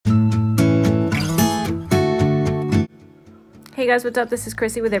Hey guys, what's up? This is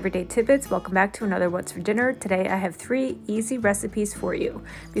Chrissy with Everyday Tidbits. Welcome back to another What's for Dinner. Today I have 3 easy recipes for you.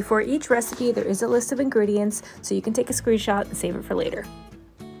 Before each recipe, there is a list of ingredients, so you can take a screenshot and save it for later.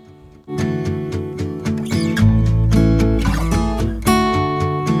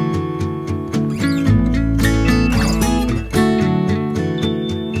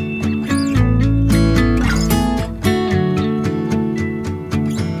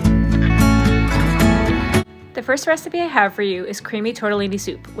 The first recipe I have for you is creamy tortellini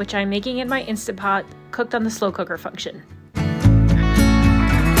soup, which I'm making in my Instant Pot, cooked on the slow cooker function.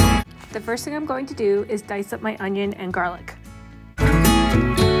 The first thing I'm going to do is dice up my onion and garlic.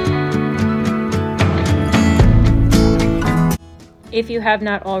 If you have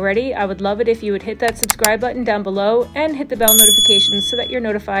not already, I would love it if you would hit that subscribe button down below and hit the bell notifications so that you're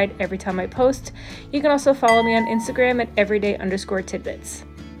notified every time I post. You can also follow me on Instagram at everyday_tidbits.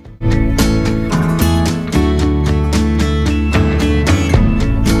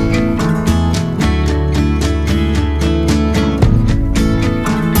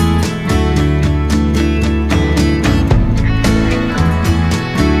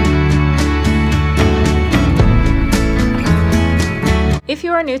 If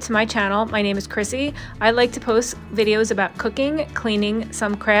you are new to my channel, my name is Chrissy. I like to post videos about cooking, cleaning,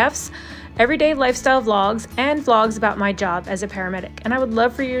 some crafts, everyday lifestyle vlogs, and vlogs about my job as a paramedic, and I would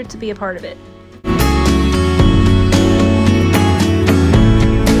love for you to be a part of it.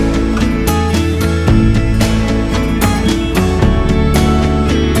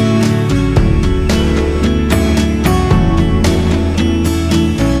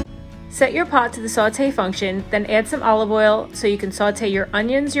 Set your pot to the saute function, then add some olive oil so you can saute your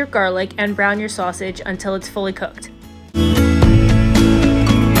onions, your garlic, and brown your sausage until it's fully cooked.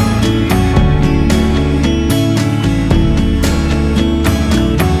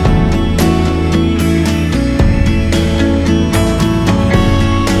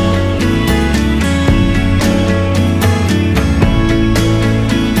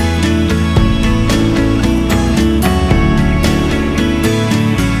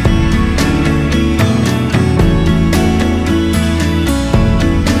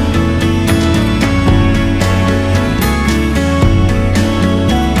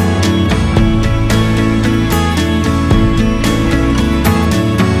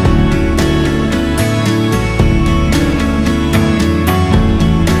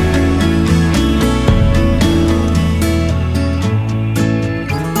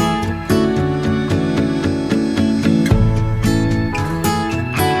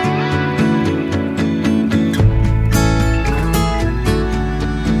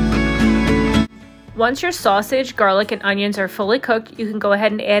 Once your sausage, garlic, and onions are fully cooked, you can go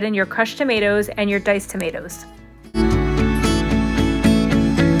ahead and add in your crushed tomatoes and your diced tomatoes.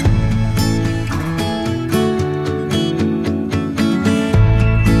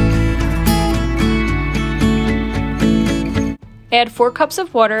 Add 4 cups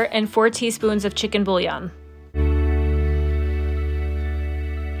of water and 4 teaspoons of chicken bouillon.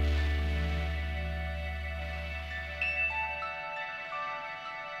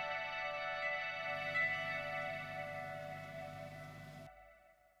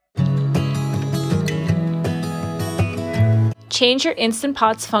 Change your Instant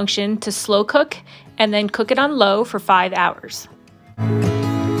Pot's function to slow cook and then cook it on low for 5 hours.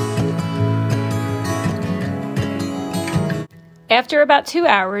 After about 2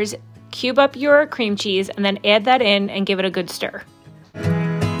 hours, cube up your cream cheese and then add that in and give it a good stir.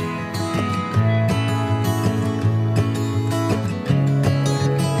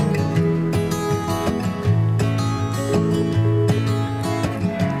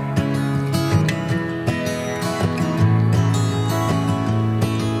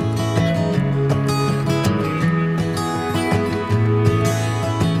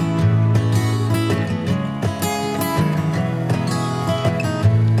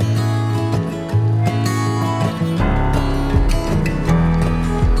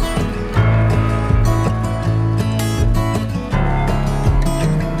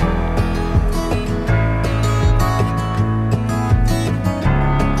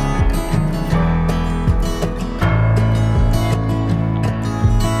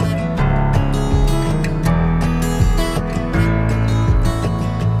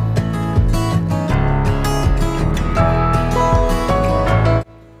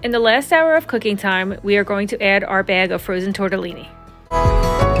 In the last hour of cooking time, we are going to add our bag of frozen tortellini.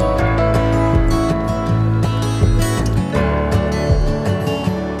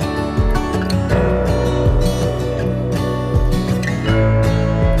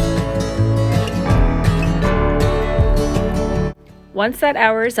 Once that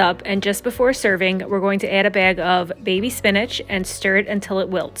hour is up and just before serving, we're going to add a bag of baby spinach and stir it until it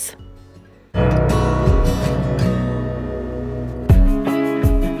wilts.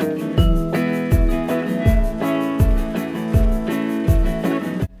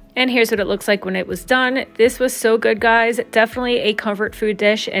 And here's what it looks like when it was done. This was so good, guys. Definitely a comfort food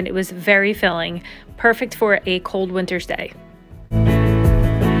dish, and it was very filling. Perfect for a cold winter's day.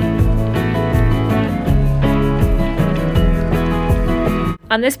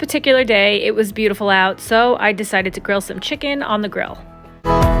 On this particular day, it was beautiful out, so I decided to grill some chicken on the grill.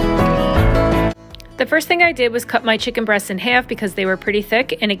 The first thing I did was cut my chicken breasts in half because they were pretty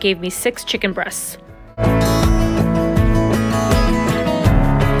thick, and it gave me 6 chicken breasts.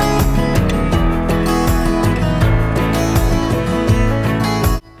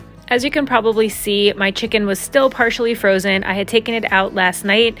 As you can probably see, my chicken was still partially frozen. I had taken it out last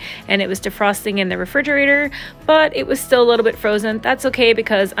night and it was defrosting in the refrigerator, but it was still a little bit frozen. That's okay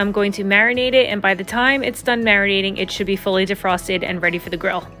because I'm going to marinate it, and by the time it's done marinating, it should be fully defrosted and ready for the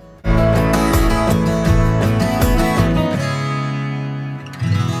grill.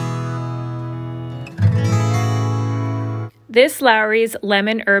 This Lawry's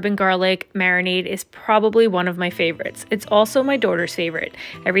lemon herb and garlic marinade is probably one of my favorites. It's also my daughter's favorite.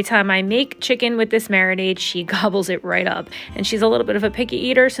 Every time I make chicken with this marinade, she gobbles it right up. And she's a little bit of a picky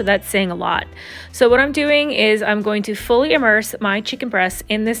eater, so that's saying a lot. So what I'm doing is I'm going to fully immerse my chicken breasts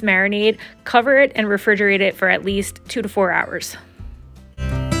in this marinade, cover it, and refrigerate it for at least 2 to 4 hours.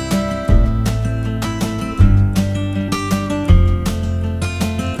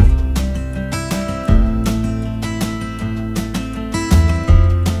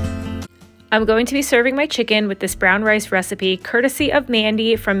 I'm going to be serving my chicken with this brown rice recipe, courtesy of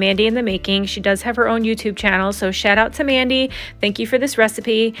Mandy from Mandy in the Making. She does have her own YouTube channel, so shout out to Mandy. Thank you for this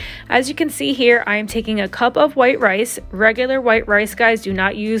recipe. As you can see here, I am taking a cup of white rice, regular white rice, guys. Do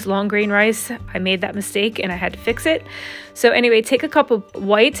not use long grain rice. I made that mistake and I had to fix it. So anyway, take a cup of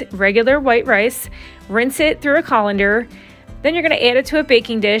regular white rice, rinse it through a colander. Then you're going to add it to a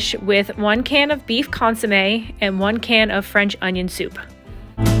baking dish with 1 can of beef consomme and 1 can of French onion soup.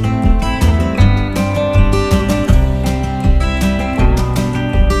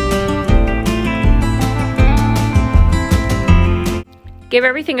 Give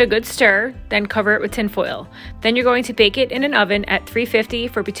everything a good stir, then cover it with tin foil. Then you're going to bake it in an oven at 350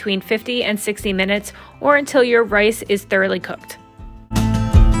 for between 50 and 60 minutes, or until your rice is thoroughly cooked.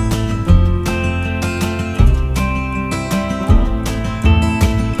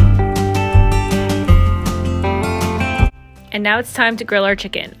 And now it's time to grill our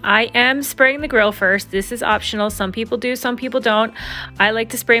chicken. I am spraying the grill first. This is optional. Some people do, some people don't. I like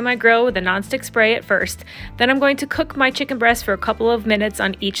to spray my grill with a nonstick spray at first. Then I'm going to cook my chicken breast for a couple of minutes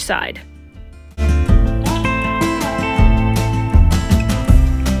on each side.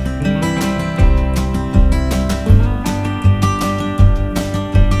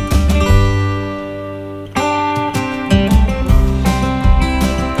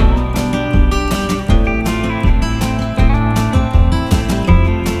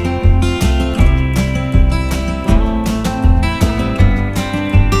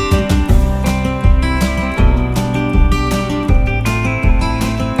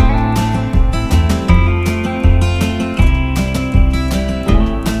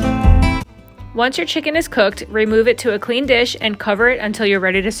 Once your chicken is cooked, remove it to a clean dish and cover it until you're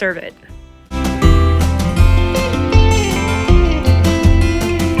ready to serve it.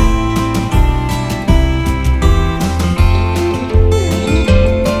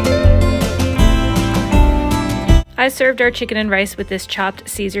 I served our chicken and rice with this chopped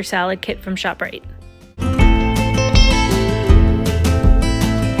Caesar salad kit from ShopRite.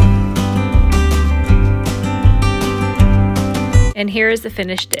 And here is the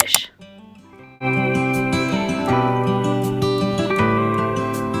finished dish.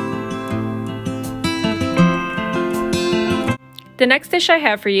 The next dish I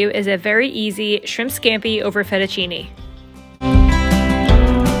have for you is a very easy shrimp scampi over fettuccine.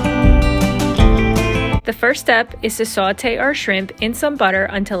 The first step is to saute our shrimp in some butter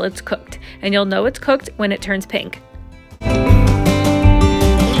until it's cooked, and you'll know it's cooked when it turns pink.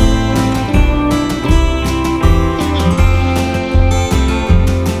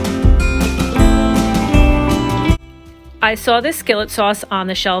 I saw this skillet sauce on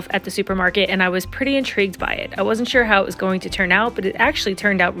the shelf at the supermarket and I was pretty intrigued by it. I wasn't sure how it was going to turn out, but it actually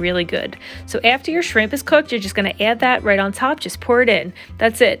turned out really good. So after your shrimp is cooked, you're just going to add that right on top, just pour it in.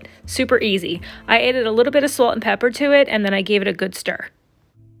 That's it. Super easy. I added a little bit of salt and pepper to it and then I gave it a good stir.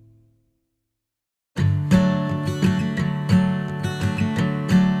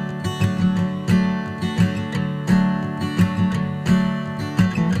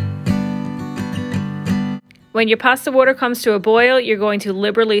 When your pasta water comes to a boil, you're going to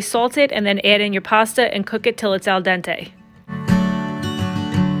liberally salt it and then add in your pasta and cook it till it's al dente.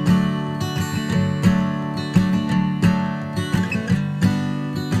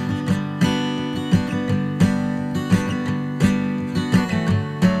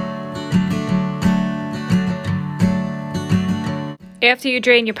 After you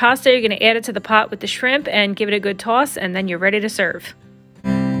drain your pasta, you're going to add it to the pot with the shrimp and give it a good toss, and then you're ready to serve.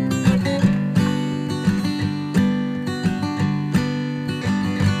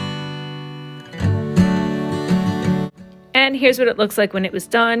 And here's what it looks like when it was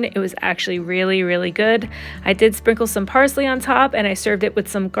done. It was actually really, really good. I did sprinkle some parsley on top, and I served it with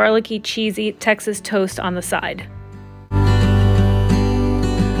some garlicky, cheesy Texas toast on the side.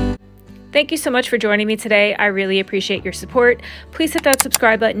 Thank you so much for joining me today. I really appreciate your support. Please hit that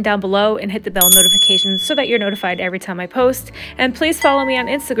subscribe button down below and hit the bell notifications so that you're notified every time I post. And please follow me on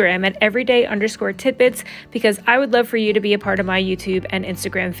Instagram at everyday_tidbits because I would love for you to be a part of my YouTube and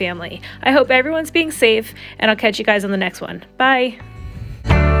Instagram family. I hope everyone's being safe, and I'll catch you guys on the next one. Bye.